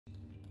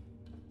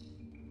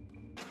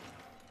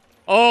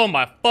Oh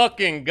my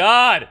fucking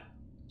God.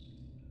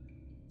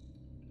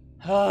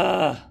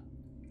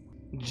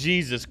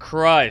 Jesus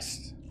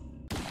Christ.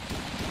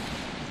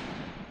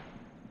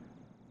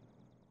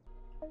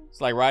 It's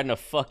like riding a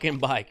fucking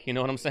bike, you know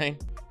what I'm saying?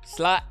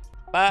 Slap,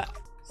 slap,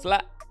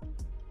 slap.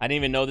 I didn't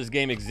even know this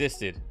game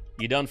existed.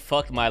 You done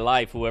fucked my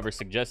life, whoever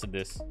suggested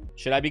this.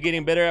 Should I be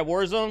getting better at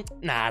Warzone?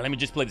 Nah, let me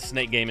just play the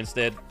snake game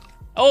instead.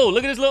 Oh,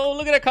 look at this little,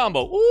 look at that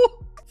combo.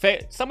 Ooh.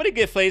 Somebody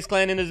get FaZe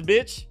Clan in this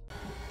bitch.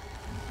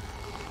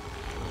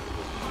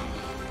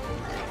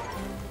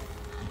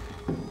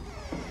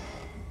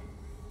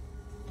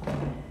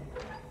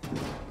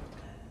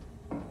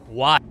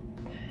 Why?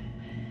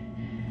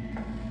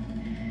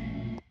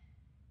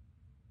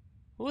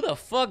 Who the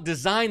fuck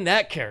designed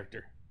that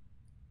character?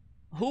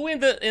 Who in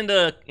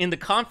the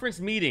conference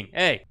meeting?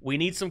 Hey, we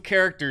need some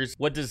characters.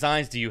 What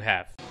designs do you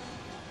have?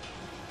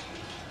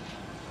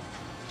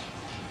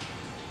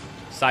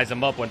 Size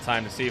him up one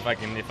time to see if I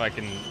can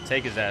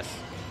take his ass.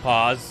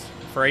 Pause.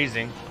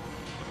 Phrasing.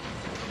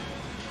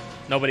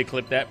 Nobody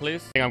clip that,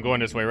 please. I think I'm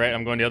going this way, right?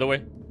 I'm going the other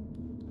way.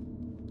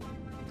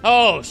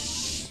 Oh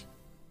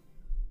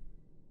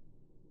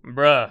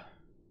bruh.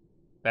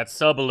 That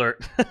sub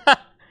alert.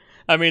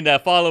 I mean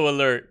that follow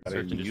alert.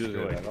 Search and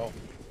destroy.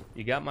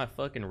 You got my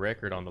fucking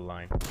record on the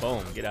line.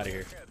 Boom, get out of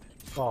here.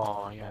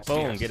 Oh, yes.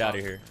 Boom, get out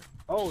of here.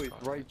 Oh, he's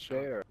right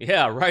there.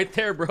 Yeah, right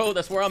there, bro.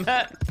 That's where I'm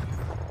at.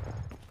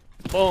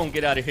 Boom,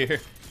 get out of here.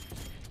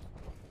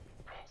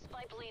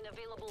 Spy plane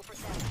available for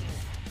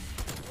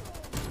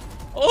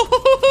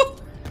Oh!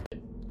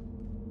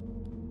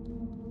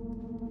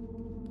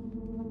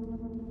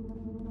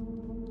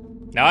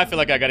 Now I feel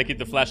like I gotta keep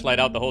the flashlight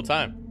out the whole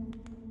time.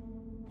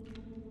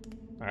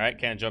 Alright,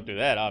 can't jump through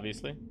that,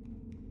 obviously.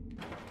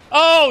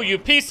 Oh, you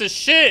piece of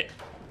shit!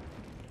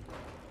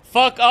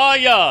 Fuck all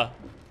y'all!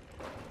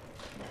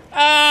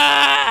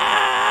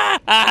 Ah!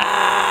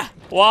 Ah!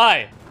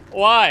 Why?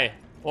 Why?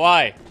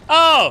 Why?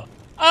 Oh!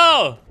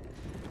 Oh!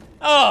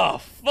 Oh,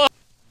 fuck!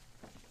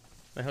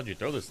 Where the hell did you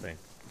throw this thing?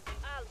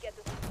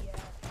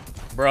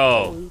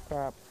 Bro.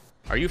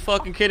 Are you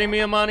fucking kidding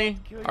me, Amani?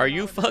 Are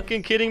you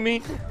fucking kidding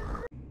me?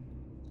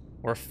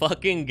 We're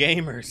fucking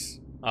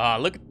gamers. Ah,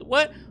 look.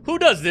 What? Who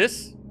does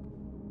this?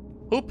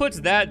 Who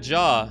puts that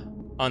jaw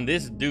on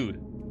this dude?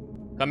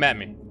 Come at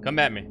me. Come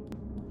at me.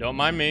 Don't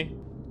mind me.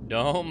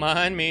 Don't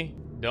mind me.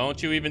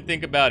 Don't you even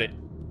think about it.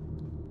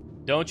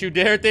 Don't you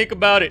dare think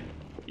about it.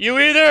 You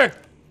either.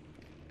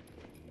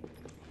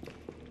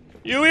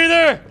 You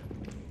either.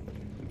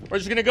 We're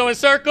just gonna go in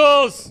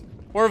circles.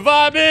 We're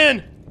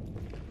vibing.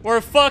 We're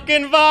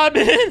fucking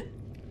vibing.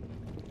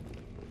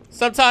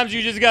 Sometimes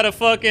you just gotta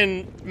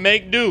fucking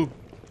make do.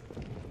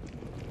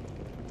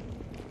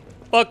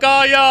 Fuck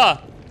all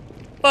y'all.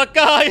 Fuck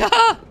all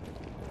y'all.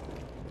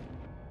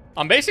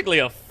 I'm basically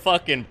a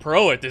fucking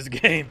pro at this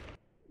game.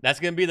 That's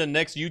gonna be the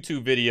next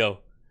YouTube video.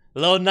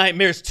 Little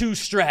Nightmares 2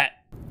 strat.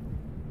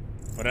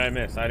 What did I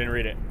miss? I didn't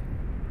read it.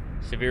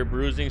 Severe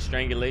bruising,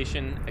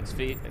 strangulation,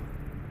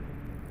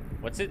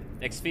 what's it?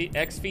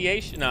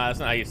 Exfoliation? No, that's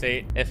not how you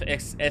say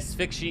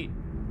it.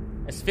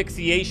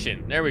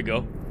 Asphyxiation. There we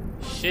go.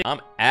 Shit. I'm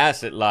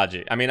ass at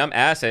logic. I mean, I'm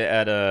ass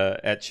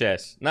at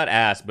chess. Not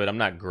ass, but I'm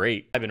not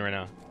great. I've been right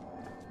now.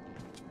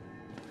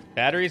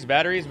 Batteries,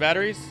 batteries,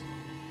 batteries.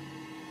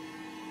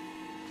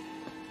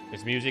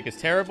 This music is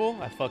terrible.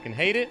 I fucking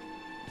hate it.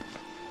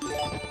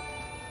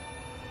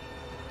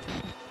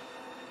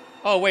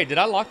 Oh, wait, did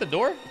I lock the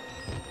door?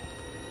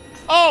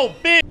 Oh,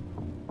 bitch!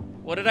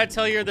 What did I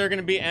tell you? They're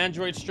gonna be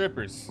Android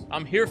strippers.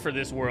 I'm here for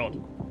this world.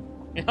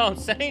 You know what I'm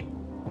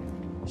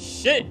saying?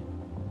 Shit.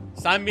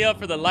 Sign me up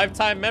for the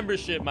lifetime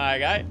membership, my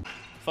guy.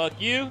 Fuck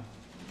you.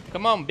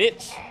 Come on,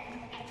 bitch.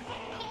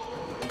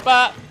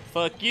 Bop.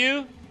 Fuck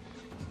you.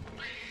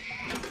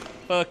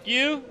 Fuck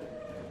you.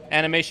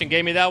 Animation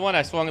gave me that one.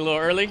 I swung a little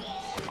early.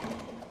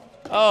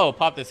 Oh,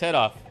 popped his head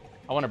off.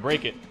 I want to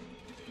break it.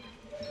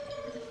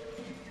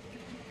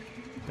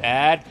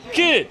 Bad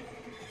kid.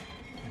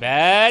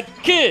 Bad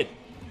kid.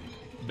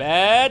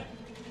 Bad.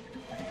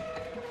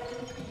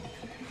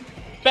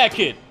 Bad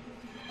kid.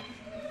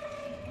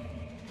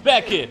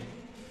 Bad kid.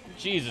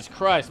 Jesus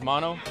Christ,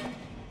 Mono.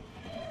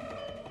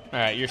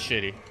 Alright, you're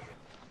shitty.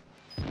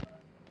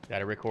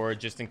 Gotta record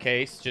just in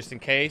case. Just in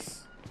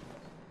case.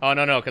 Oh,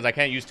 no, because I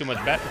can't use too much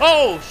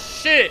Oh,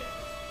 shit!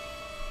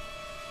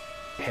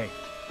 Hey,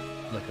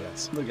 look at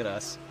us. Look at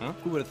us. Huh?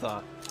 Who would have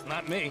thought?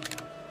 Not me.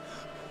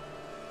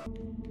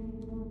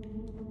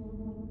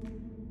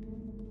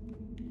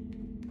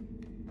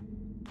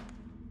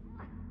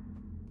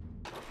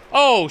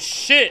 Oh,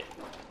 shit!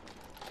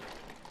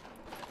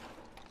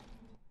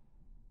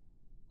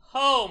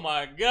 Oh,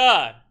 my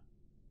God.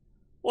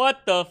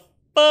 What the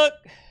fuck?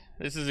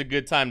 This is a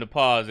good time to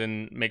pause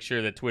and make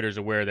sure that Twitter's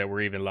aware that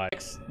we're even live.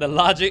 The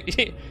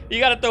logic, you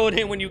gotta throw it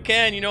in when you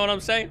can, you know what I'm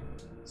saying?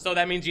 So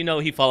that means, you know,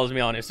 he follows me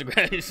on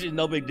Instagram. It's just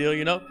no big deal,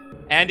 you know?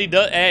 Andy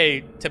does,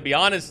 hey, to be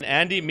honest,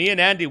 me and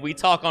Andy, we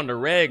talk on the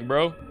reg,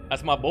 bro.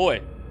 That's my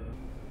boy.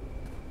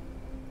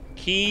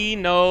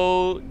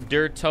 Kino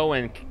Dirto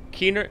and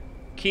Kino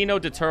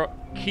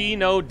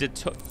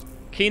Dirto.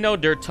 Kino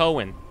der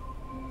Towen.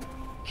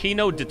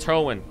 Kino de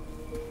Towen.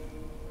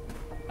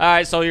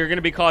 Alright, so you're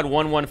gonna be called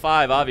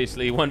 115,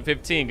 obviously.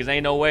 115, because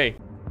ain't no way.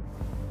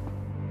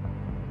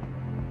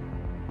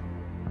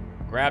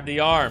 Grab the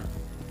arm.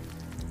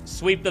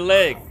 Sweep the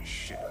leg. Oh,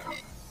 shit. What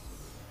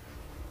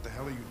the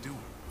hell are you doing?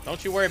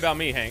 Don't you worry about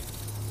me, Hank.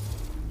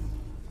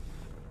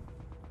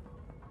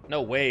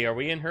 No way. Are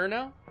we in her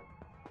now?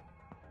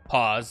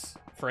 Pause.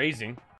 Phrasing.